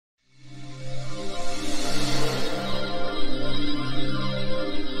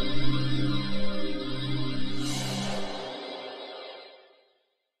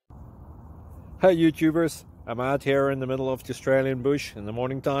Hey YouTubers, I'm out here in the middle of the Australian bush in the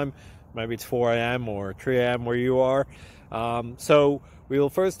morning time. Maybe it's 4 a.m. or 3 a.m. where you are. So we'll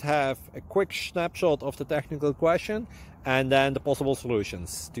first have a quick snapshot of the technical question and then the possible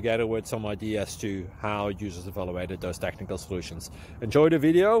solutions, together with some ideas to how users evaluated those technical solutions. Enjoy the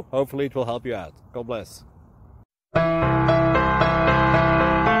video, hopefully it will help you out. God bless.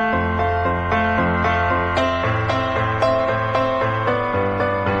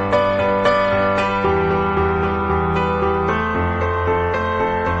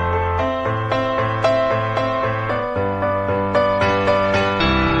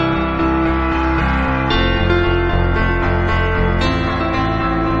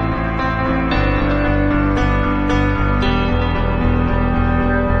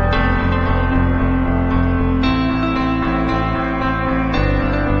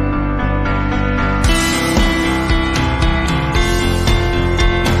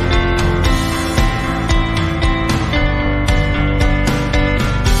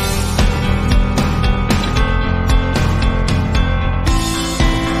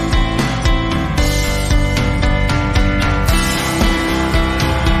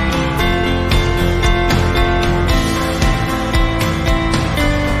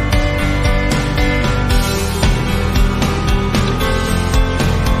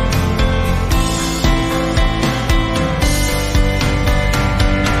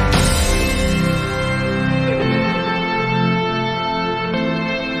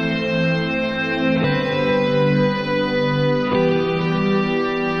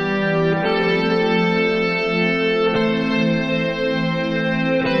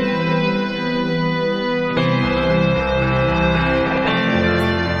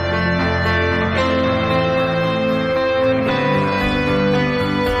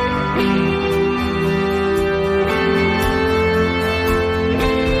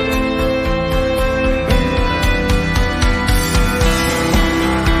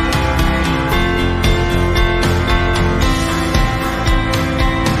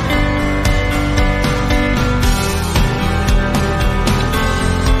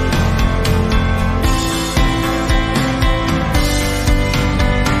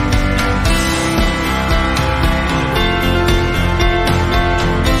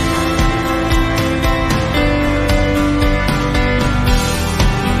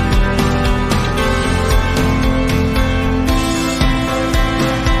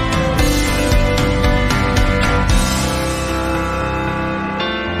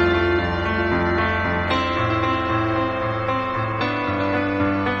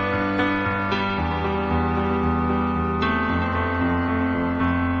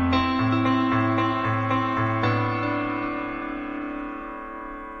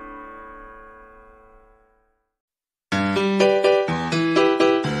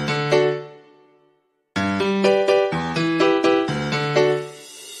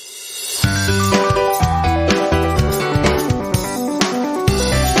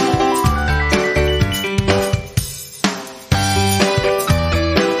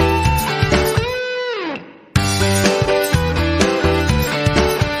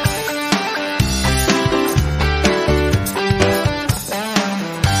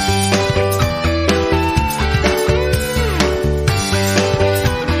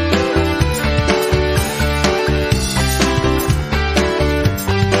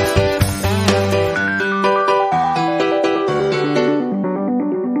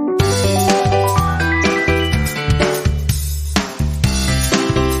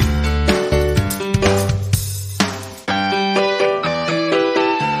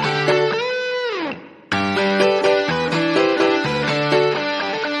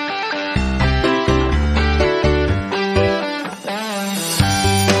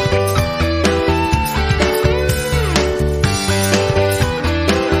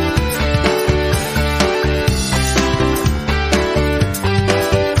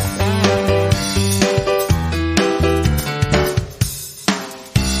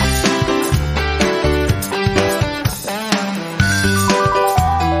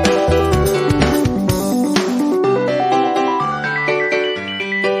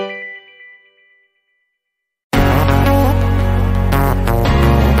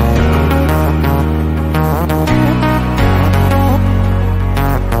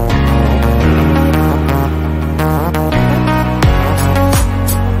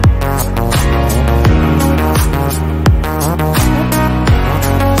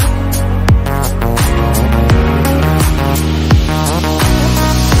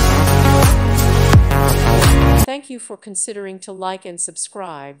 Thank you for considering to like and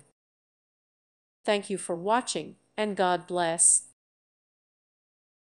subscribe. Thank you for watching, and God bless.